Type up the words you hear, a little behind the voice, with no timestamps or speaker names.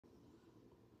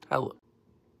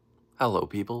Hello,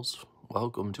 peoples.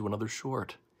 Welcome to another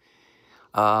short.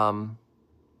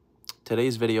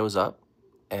 Today's video is up,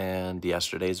 and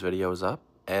yesterday's video is up,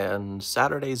 and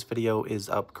Saturday's video is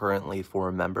up currently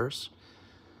for members.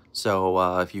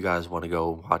 So if you guys want to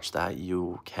go watch that,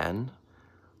 you can.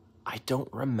 I don't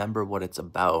remember what it's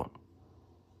about.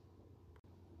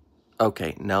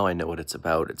 Okay, now I know what it's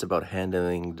about. It's about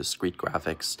handling discrete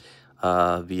graphics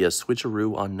via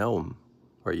switcheroo on Gnome,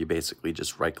 where you basically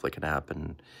just right-click an app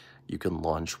and you can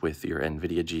launch with your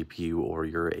NVIDIA GPU or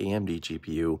your AMD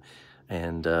GPU,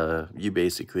 and you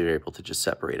basically are able to just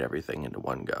separate everything into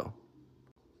one go.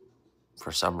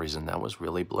 For some reason, that was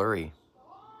really blurry.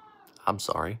 I'm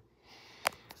sorry.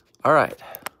 All right,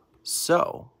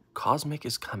 so Cosmic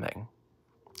is coming.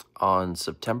 On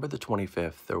September the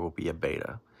 25th, there will be a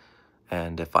beta.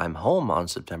 And if I'm home on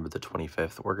September the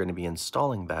 25th, we're going to be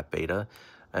installing that beta,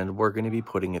 and we're going to be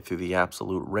putting it through the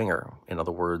absolute ringer. In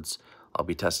other words, I'll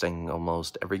be testing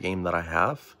almost every game that I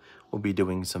have. We'll be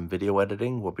doing some video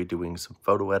editing, we'll be doing some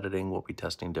photo editing, we'll be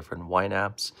testing different wine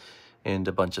apps, and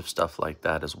a bunch of stuff like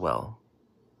that as well.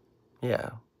 Yeah.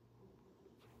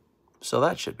 So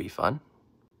that should be fun.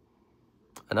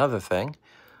 Another thing,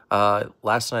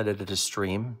 last night I did a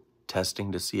stream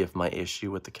testing to see if my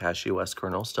issue with the CachyOS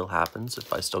kernel still happens,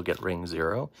 if I still get ring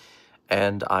 0.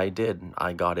 And I did.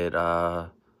 I got it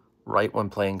right when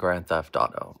playing Grand Theft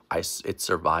Auto. It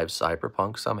survived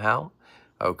Cyberpunk somehow.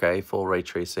 Okay, full ray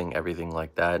tracing, everything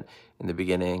like that in the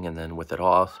beginning, and then with it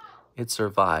off, it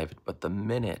survived. But the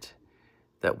minute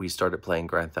that we started playing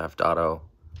Grand Theft Auto,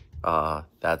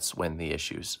 that's when the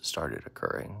issues started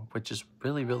occurring, which is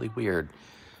really, really weird.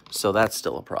 So that's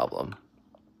still a problem.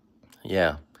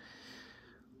 Yeah.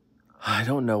 I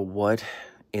don't know what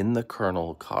in the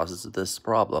kernel causes this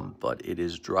problem, but it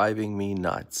is driving me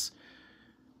nuts.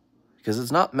 Because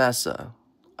it's not Mesa.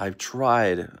 I've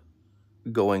tried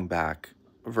going back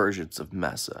versions of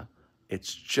Mesa.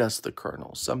 It's just the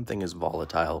kernel. Something is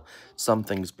volatile,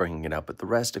 something's bringing it up, but the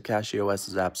rest of CachyOS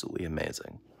is absolutely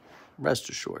amazing. Rest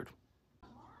assured.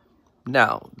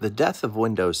 Now, the death of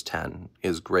Windows 10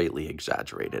 is greatly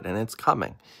exaggerated, and it's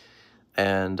coming.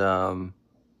 And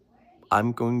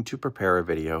I'm going to prepare a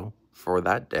video for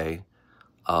that day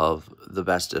of the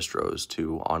best distros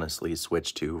to honestly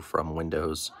switch to from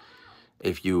Windows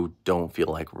if you don't feel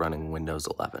like running Windows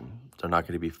 11. They're not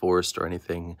going to be forced or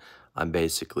anything. I'm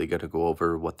basically going to go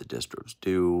over what the distros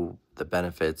do, the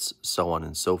benefits, so on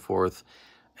and so forth.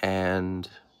 And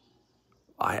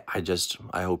I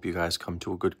hope you guys come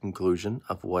to a good conclusion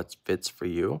of what fits for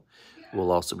you.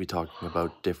 We'll also be talking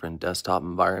about different desktop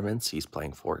environments. He's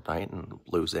playing Fortnite and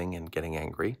losing and getting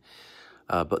angry.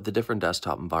 But the different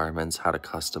desktop environments, how to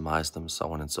customize them,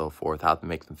 so on and so forth, how to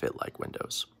make them fit like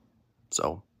Windows.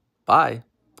 So, bye.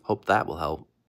 Hope that will help.